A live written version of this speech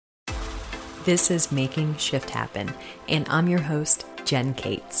This is Making Shift Happen, and I'm your host, Jen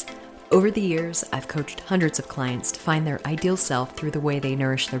Cates. Over the years, I've coached hundreds of clients to find their ideal self through the way they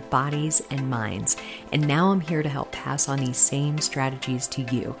nourish their bodies and minds, and now I'm here to help pass on these same strategies to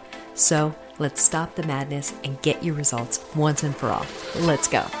you. So let's stop the madness and get your results once and for all. Let's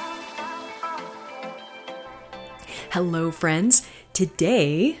go. Hello, friends.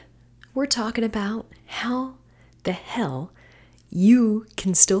 Today, we're talking about how the hell you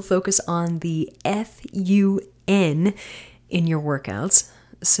can still focus on the FUN in your workouts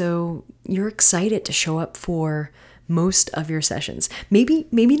so you're excited to show up for most of your sessions. Maybe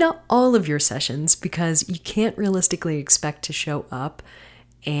not all of your sessions, because you can't realistically expect to show up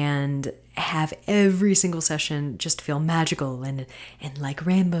and have every single session just feel magical and like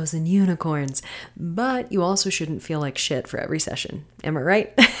rainbows and unicorns. But you also shouldn't feel like shit for every session. Am I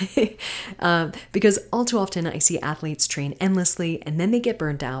right? Because all too often I see athletes train endlessly and then they get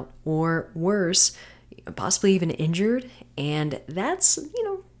burnt out, or worse, possibly even injured. And that's,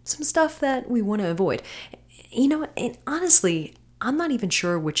 some stuff that we want to avoid. And honestly, I'm not even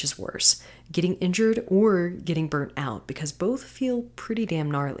sure which is worse, getting injured or getting burnt out, because both feel pretty damn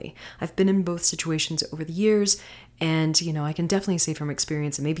gnarly. I've been in both situations over the years, and, I can definitely say from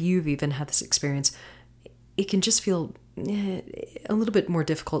experience, and maybe you've even had this experience, it can just feel a little bit more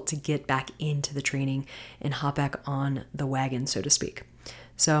difficult to get back into the training and hop back on the wagon, so to speak.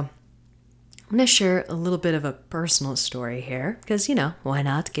 So I'm going to share a little bit of a personal story here, because, why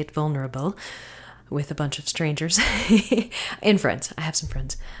not get vulnerable with a bunch of strangers and friends. I have some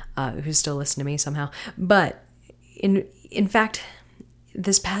friends who still listen to me somehow. But in fact,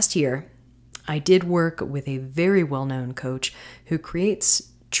 this past year, I did work with a very well-known coach who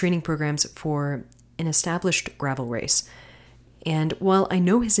creates training programs for an established gravel race. And while I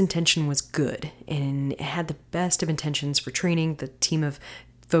know his intention was good and had the best of intentions for training the team of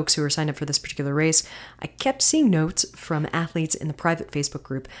folks who were signed up for this particular race, I kept seeing notes from athletes in the private Facebook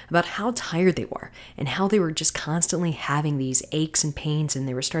group about how tired they were and how they were just constantly having these aches and pains, and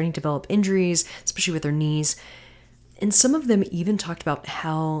they were starting to develop injuries, especially with their knees. And some of them even talked about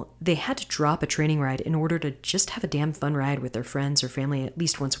how they had to drop a training ride in order to just have a damn fun ride with their friends or family at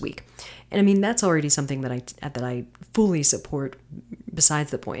least once a week. And I mean, that's already something that I fully support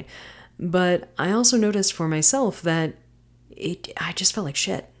besides the point. But I also noticed for myself that I just felt like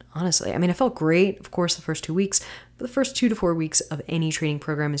shit, honestly. I mean, I felt great, of course, the first 2 weeks, but the first 2 to 4 weeks of any training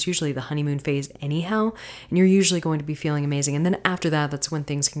program is usually the honeymoon phase anyhow, and you're usually going to be feeling amazing. And then after that, that's when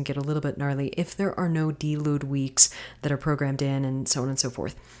things can get a little bit gnarly if there are no deload weeks that are programmed in and so on and so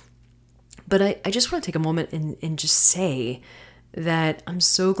forth. But I just want to take a moment and just say that I'm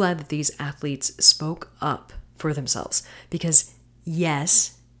so glad that these athletes spoke up for themselves, because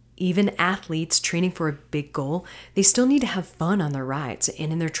yes, even athletes training for a big goal, they still need to have fun on their rides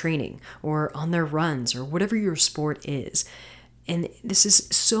and in their training or on their runs or whatever your sport is. And this is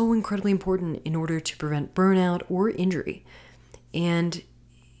so incredibly important in order to prevent burnout or injury. And,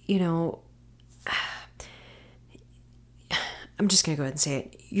 I'm just going to go ahead and say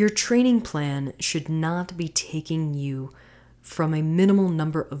it. Your training plan should not be taking you from a minimal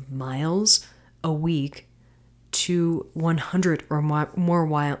number of miles a week to 100 or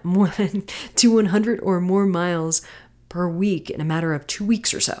to 100 or more miles per week in a matter of 2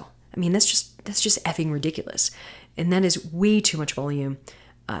 weeks or so. I mean, that's just effing ridiculous. And that is way too much volume,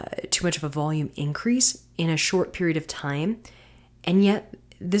 too much of a volume increase in a short period of time. And yet,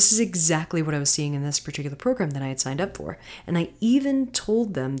 this is exactly what I was seeing in this particular program that I had signed up for. And I even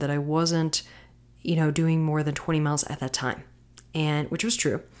told them that I wasn't, doing more than 20 miles at that time, and which was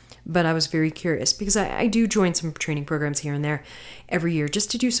true. But I was very curious because I do join some training programs here and there every year just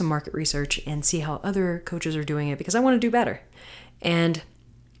to do some market research and see how other coaches are doing it, because I want to do better. And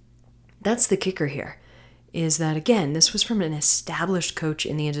that's the kicker here, is that, again, this was from an established coach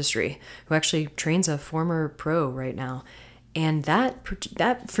in the industry who actually trains a former pro right now. And that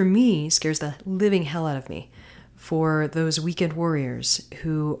for me scares the living hell out of me, for those weekend warriors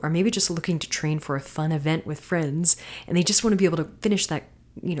who are maybe just looking to train for a fun event with friends and they just want to be able to finish that,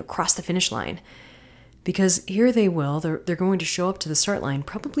 cross the finish line. Because here they're going to show up to the start line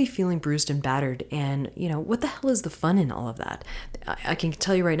probably feeling bruised and battered, and what the hell is the fun in all of that? I can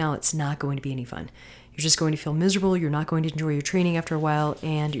tell you right now, it's not going to be any fun. You're just going to feel miserable, you're not going to enjoy your training after a while,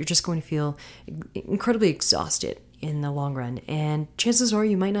 and you're just going to feel incredibly exhausted in the long run. And chances are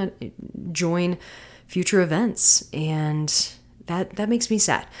you might not join future events, and that makes me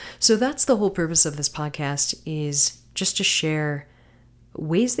sad. So that's the whole purpose of this podcast, is just to share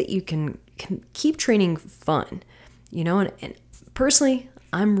ways that you can keep training fun, and personally,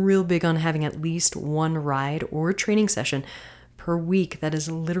 I'm real big on having at least one ride or training session per week. That is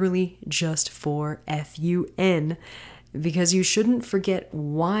literally just for FUN, because you shouldn't forget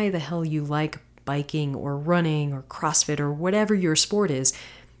why the hell you like biking or running or CrossFit or whatever your sport is.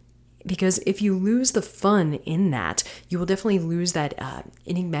 Because if you lose the fun in that, you will definitely lose that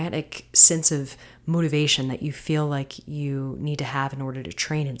enigmatic sense of motivation that you feel like you need to have in order to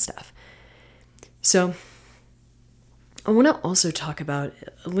train and stuff. So I want to also talk about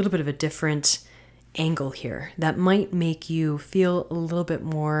a little bit of a different angle here that might make you feel a little bit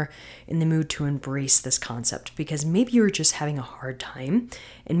more in the mood to embrace this concept, because maybe you're just having a hard time,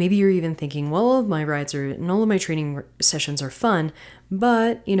 and maybe you're even thinking, well, all of my rides and all of my training sessions are fun,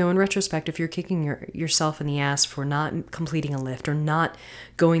 but in retrospect, if you're kicking yourself in the ass for not completing a lift or not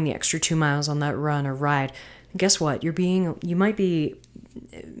going the extra 2 miles on that run or ride, guess what? You might be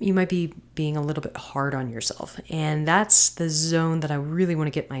being a little bit hard on yourself, and that's the zone that I really want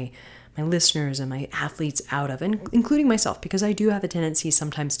to get my listeners and my athletes out of, and including myself, because I do have a tendency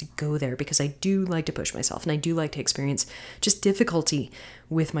sometimes to go there, because I do like to push myself and I do like to experience just difficulty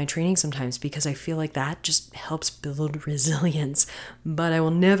with my training sometimes, because I feel like that just helps build resilience. But I will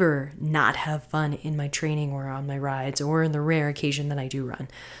never not have fun in my training or on my rides or in the rare occasion that I do run.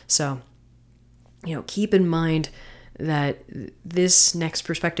 So, keep in mind that this next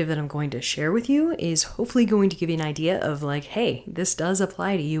perspective that I'm going to share with you is hopefully going to give you an idea of like, hey, this does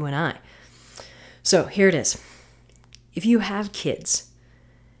apply to you and I. So here it is. If you have kids,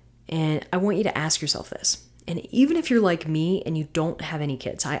 and I want you to ask yourself this, and even if you're like me and you don't have any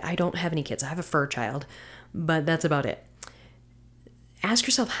kids, I don't have any kids, I have a fur child, but that's about it. Ask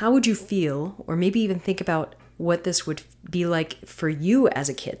yourself, how would you feel, or maybe even think about what this would be like for you as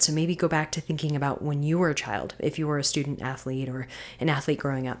a kid. So maybe go back to thinking about when you were a child, if you were a student athlete or an athlete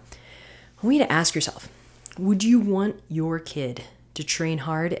growing up. I want you to ask yourself, would you want your kid to train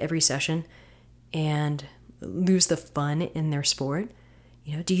hard every session and lose the fun in their sport?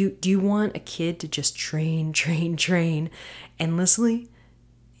 Do you want a kid to just train endlessly?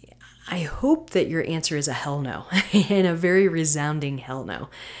 I hope that your answer is a hell no, and a very resounding hell no.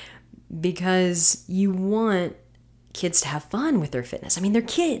 Because you want kids to have fun with their fitness. I mean, they're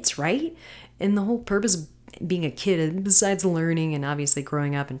kids, right? And the whole purpose of being a kid, besides learning and obviously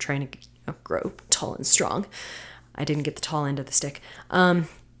growing up and trying to grow tall and strong, I didn't get the tall end of the stick.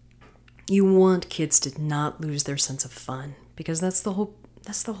 You want kids to not lose their sense of fun, because that's the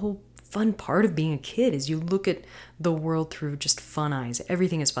whole fun part of being a kid, is you look at the world through just fun eyes.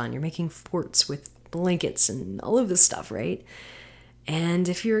 Everything is fun. You're making forts with blankets and all of this stuff, right? And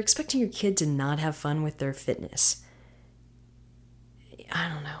if you're expecting your kid to not have fun with their fitness, I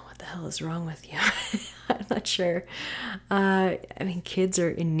don't know what the hell is wrong with you. I'm not sure. Kids are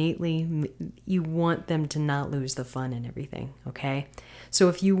innately, you want them to not lose the fun and everything, okay? So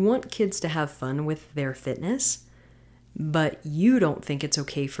if you want kids to have fun with their fitness, but you don't think it's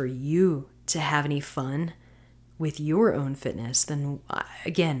okay for you to have any fun with your own fitness, then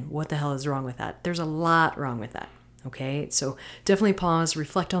again, what the hell is wrong with that? There's a lot wrong with that. Okay, so definitely pause,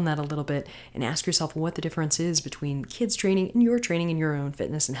 reflect on that a little bit, and ask yourself what the difference is between kids training and your own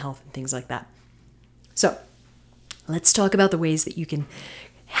fitness and health and things like that. So let's talk about the ways that you can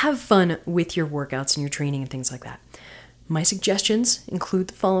have fun with your workouts and your training and things like that. My suggestions include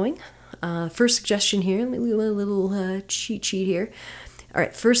the following. First suggestion here, let me do a little cheat sheet here. All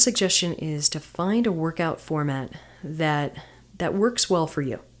right, first suggestion is to find a workout format that works well for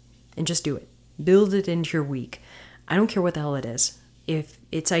you, and just do it. Build it into your week. I don't care what the hell it is. If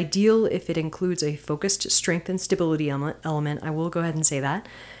it's ideal, if it includes a focused strength and stability element, I will go ahead and say that,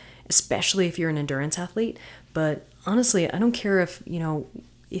 especially if you're an endurance athlete. But honestly, I don't care if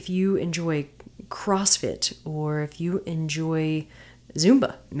you enjoy CrossFit or if you enjoy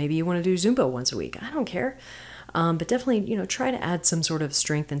Zumba. Maybe you want to do Zumba once a week. I don't care. But definitely, try to add some sort of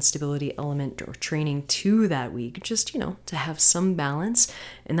strength and stability element or training to that week, just, to have some balance.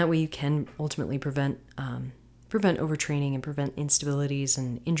 And that way you can ultimately prevent overtraining and prevent instabilities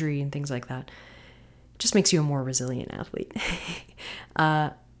and injury and things like that. It just makes you a more resilient athlete.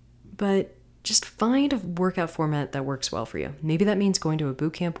 But just find a workout format that works well for you. Maybe that means going to a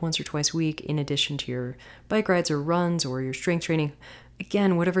boot camp once or twice a week in addition to your bike rides or runs or your strength training.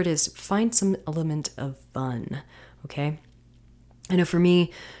 Again, whatever it is, find some element of fun, okay? I know for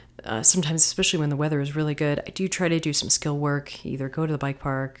me, sometimes, especially when the weather is really good, I do try to do some skill work, either go to the bike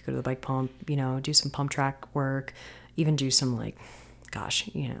park, go to the bike pump, do some pump track work, even do some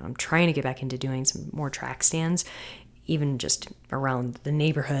I'm trying to get back into doing some more track stands, even just around the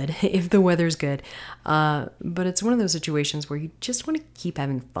neighborhood if the weather's good. But it's one of those situations where you just want to keep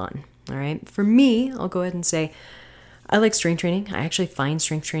having fun, all right? For me, I'll go ahead and say, I like strength training. I actually find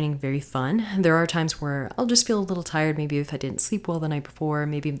strength training very fun. There are times where I'll just feel a little tired, maybe if I didn't sleep well the night before,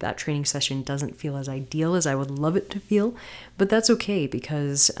 maybe that training session doesn't feel as ideal as I would love it to feel, but that's okay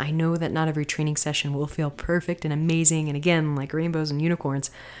because I know that not every training session will feel perfect and amazing and again, like rainbows and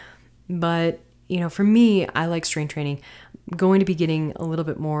unicorns. But, for me, I like strength training. I'm going to be getting a little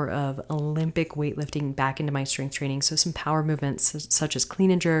bit more of Olympic weightlifting back into my strength training. So some power movements such as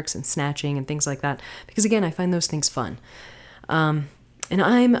clean and jerks and snatching and things like that. Because again, I find those things fun. And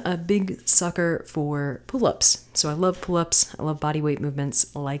I'm a big sucker for pull-ups. So I love pull-ups. I love body weight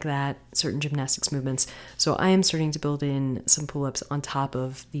movements like that, certain gymnastics movements. So I am starting to build in some pull-ups on top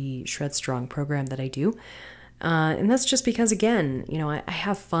of the Shred Strong program that I do. And that's just because, again, I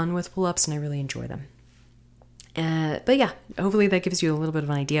have fun with pull-ups and I really enjoy them. But yeah, hopefully that gives you a little bit of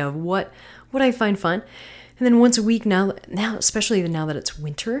an idea of what I find fun. And then once a week now, especially now that it's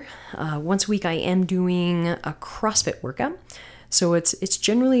winter, once a week I am doing a CrossFit workout. So it's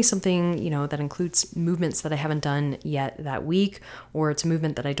generally something, that includes movements that I haven't done yet that week, or it's a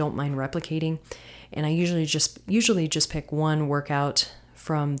movement that I don't mind replicating. And I usually just pick one workout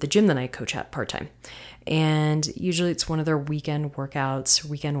from the gym that I coach at part-time. And usually it's one of their weekend workouts,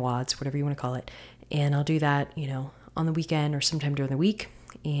 weekend WODs, whatever you want to call it. And I'll do that, on the weekend or sometime during the week.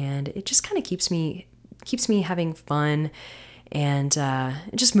 And it just kind of keeps me having fun and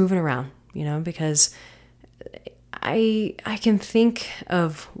just moving around, because I can think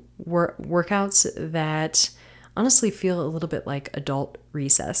of workouts that honestly feel a little bit like adult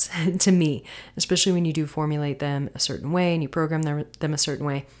recess to me, especially when you do formulate them a certain way and you program them a certain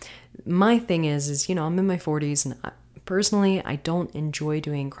way. My thing is I'm in my 40s and personally, I don't enjoy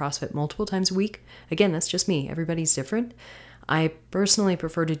doing CrossFit multiple times a week. Again, that's just me. Everybody's different. I personally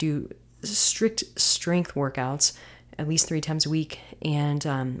prefer to do strict strength workouts at least 3 times a week and,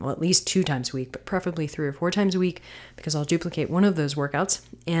 at least 2 times a week, but preferably 3 or 4 times a week because I'll duplicate one of those workouts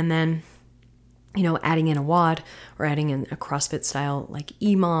and then adding in a WOD or adding in a CrossFit style like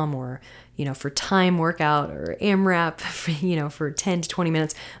EMOM or, for time workout or AMRAP, for 10 to 20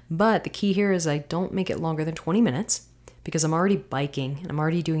 minutes. But the key here is I don't make it longer than 20 minutes because I'm already biking and I'm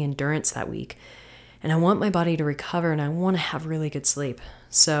already doing endurance that week. And I want my body to recover and I want to have really good sleep.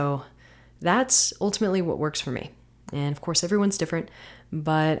 So that's ultimately what works for me. And of course, everyone's different.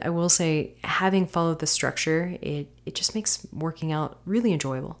 But I will say having followed the structure, it just makes working out really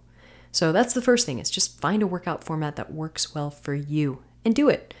enjoyable. So that's the first thing, is just find a workout format that works well for you and do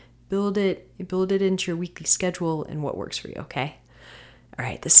it. Build it into your weekly schedule and what works for you, okay? All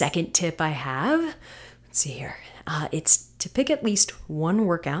right, the second tip I have, let's see here. It's to pick at least one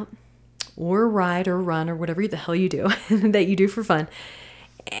workout or ride or run or whatever the hell you do that you do for fun.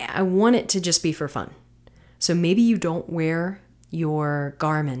 I want it to just be for fun. So maybe you don't wear your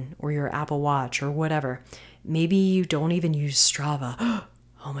Garmin or your Apple Watch or whatever. Maybe you don't even use Strava.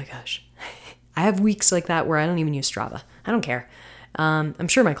 Oh my gosh. I have weeks like that where I don't even use Strava. I don't care. I'm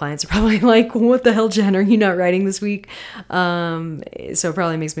sure my clients are probably like, what the hell, Jen, are you not writing this week? So it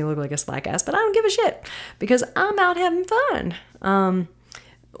probably makes me look like a slack ass, but I don't give a shit because I'm out having fun.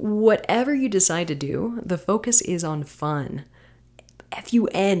 Whatever you decide to do, the focus is on fun.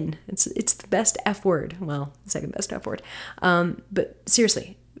 F-U-N. It's the best F word. Well, second best F word. But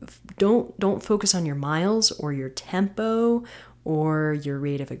seriously, don't focus on your miles or your tempo or your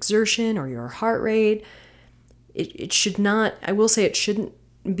rate of exertion or your heart rate. It should not, I will say it shouldn't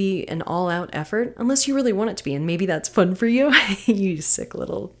be an all-out effort unless you really want it to be. And maybe that's fun for you. You sick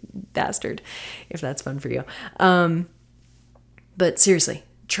little bastard, if that's fun for you. But seriously,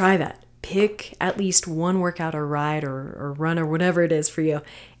 try that. Pick at least one workout or ride or run or whatever it is for you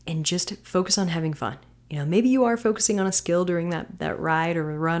and just focus on having fun. Maybe you are focusing on a skill during that ride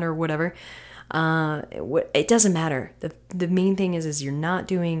or run or whatever. It doesn't matter. The main thing is you're not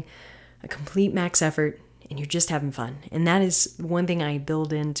doing a complete max effort and you're just having fun. And that is one thing I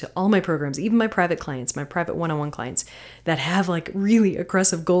build into all my programs, even my private clients, my private one-on-one clients that have like really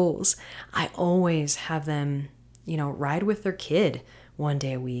aggressive goals. I always have them, ride with their kid one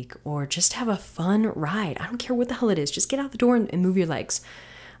day a week or just have a fun ride. I don't care what the hell it is. Just get out the door and move your legs.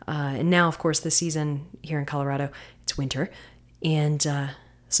 And now, of course, the season here in Colorado, it's winter. And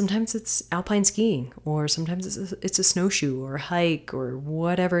sometimes it's alpine skiing or sometimes it's a snowshoe or a hike or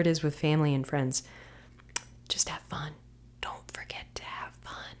whatever it is with family and friends. Just have fun. Don't forget to have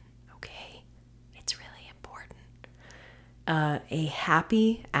fun, okay? It's really important. A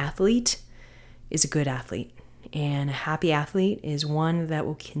happy athlete is a good athlete. And a happy athlete is one that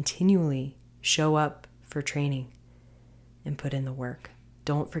will continually show up for training and put in the work.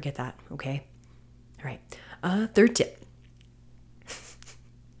 Don't forget that, okay? All right. Third tip.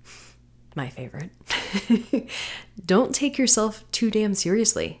 my favorite. Don't take yourself too damn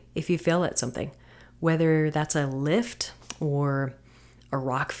seriously if you fail at something, whether that's a lift or a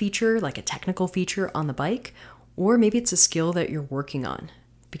rock feature, like a technical feature on the bike, or maybe it's a skill that you're working on.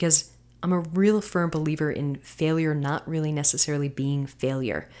 Because I'm a real firm believer in failure not really necessarily being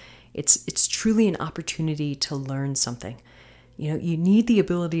failure. It's truly an opportunity to learn something. You need the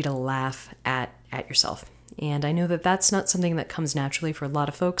ability to laugh at yourself. And I know that that's not something that comes naturally for a lot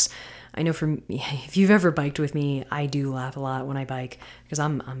of folks. I know if you've ever biked with me, I do laugh a lot when I bike because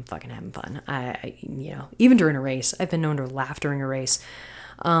I'm fucking having fun. I even during a race, I've been known to laugh during a race.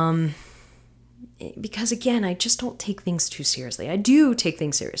 Because again, I just don't take things too seriously. I do take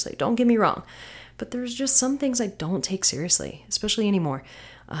things seriously, don't get me wrong. But there's just some things I don't take seriously, especially anymore.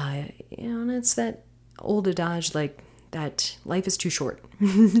 And it's that old adage like that life is too short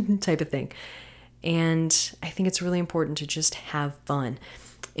type of thing. And I think it's really important to just have fun.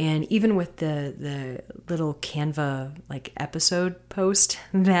 And even with the little Canva like episode post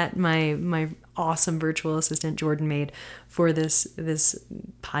that my awesome virtual assistant Jordan made for this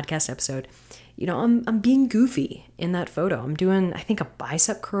podcast episode, I'm being goofy in that photo. I'm doing, I think, a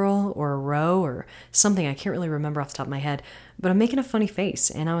bicep curl or a row or something. I can't really remember off the top of my head, but I'm making a funny face,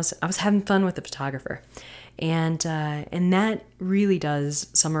 and I was having fun with the photographer. And that really does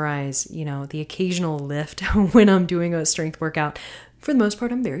summarize, the occasional lift when I'm doing a strength workout. For the most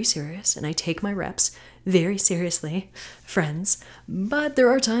part, I'm very serious, and I take my reps very seriously, friends. But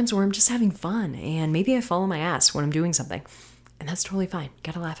there are times where I'm just having fun, and maybe I fall on my ass when I'm doing something. And that's totally fine.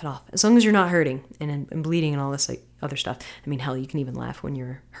 Gotta laugh it off. As long as you're not hurting and bleeding and all this like other stuff. I mean, hell, you can even laugh when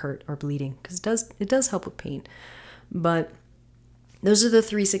you're hurt or bleeding because it does help with pain. But those are the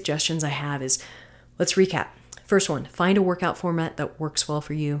 3 suggestions I have is, let's recap. First one, find a workout format that works well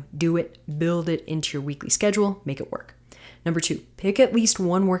for you. Do it, build it into your weekly schedule, make it work. Number 2, pick at least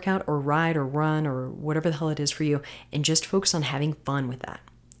one workout or ride or run or whatever the hell it is for you and just focus on having fun with that.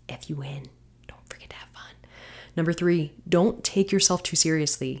 F-U-N. Don't forget to have fun. Number 3, don't take yourself too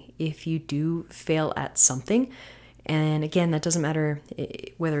seriously if you do fail at something. And again, that doesn't matter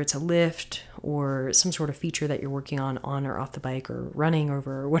whether it's a lift or some sort of feature that you're working on or off the bike or running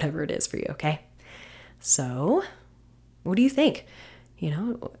over or whatever it is for you, okay? So, what do you think?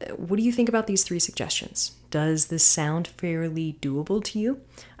 What do you think about these 3 suggestions? Does this sound fairly doable to you?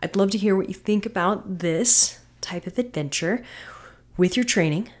 I'd love to hear what you think about this type of adventure with your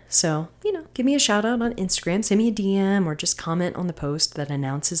training. So, give me a shout out on Instagram, send me a DM, or just comment on the post that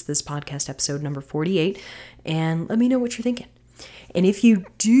announces this podcast episode number 48, and let me know what you're thinking. And if you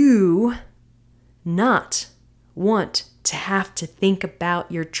do not want to have to think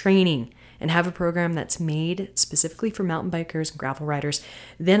about your training and have a program that's made specifically for mountain bikers and gravel riders,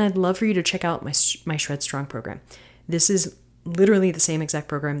 then I'd love for you to check out my Shred Strong program. This is literally the same exact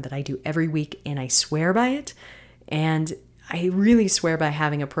program that I do every week, and I swear by it. And I really swear by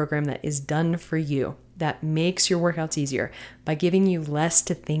having a program that is done for you, that makes your workouts easier by giving you less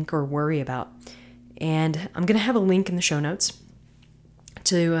to think or worry about. And I'm going to have a link in the show notes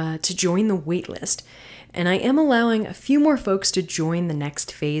to join the wait list. And I am allowing a few more folks to join the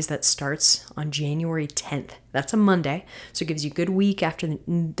next phase that starts on January 10th. That's a Monday, so it gives you a good week after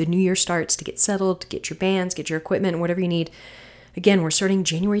the new year starts to get settled, to get your bands, get your equipment, whatever you need. Again, we're starting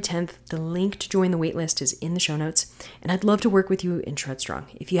January 10th. The link to join the waitlist is in the show notes, and I'd love to work with you in Shred Strong.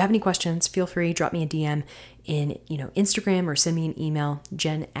 If you have any questions, feel free, drop me a DM in Instagram or send me an email,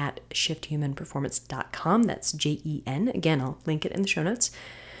 jen@shifthumanperformance.com. That's Jen. Again, I'll link it in the show notes.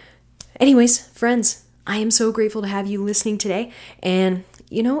 Anyways, friends, I am so grateful to have you listening today. And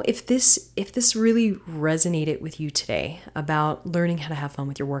if this really resonated with you today about learning how to have fun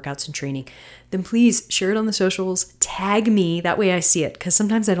with your workouts and training, then please share it on the socials, tag me, that way I see it, because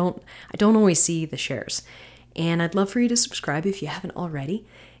sometimes I don't always see the shares. And I'd love for you to subscribe if you haven't already.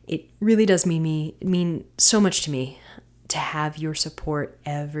 It really does mean so much to me to have your support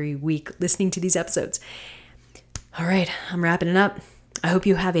every week listening to these episodes. All right, I'm wrapping it up. I hope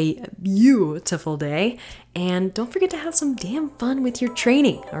you have a beautiful day, and don't forget to have some damn fun with your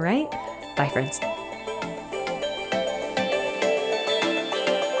training, all right? Bye, friends.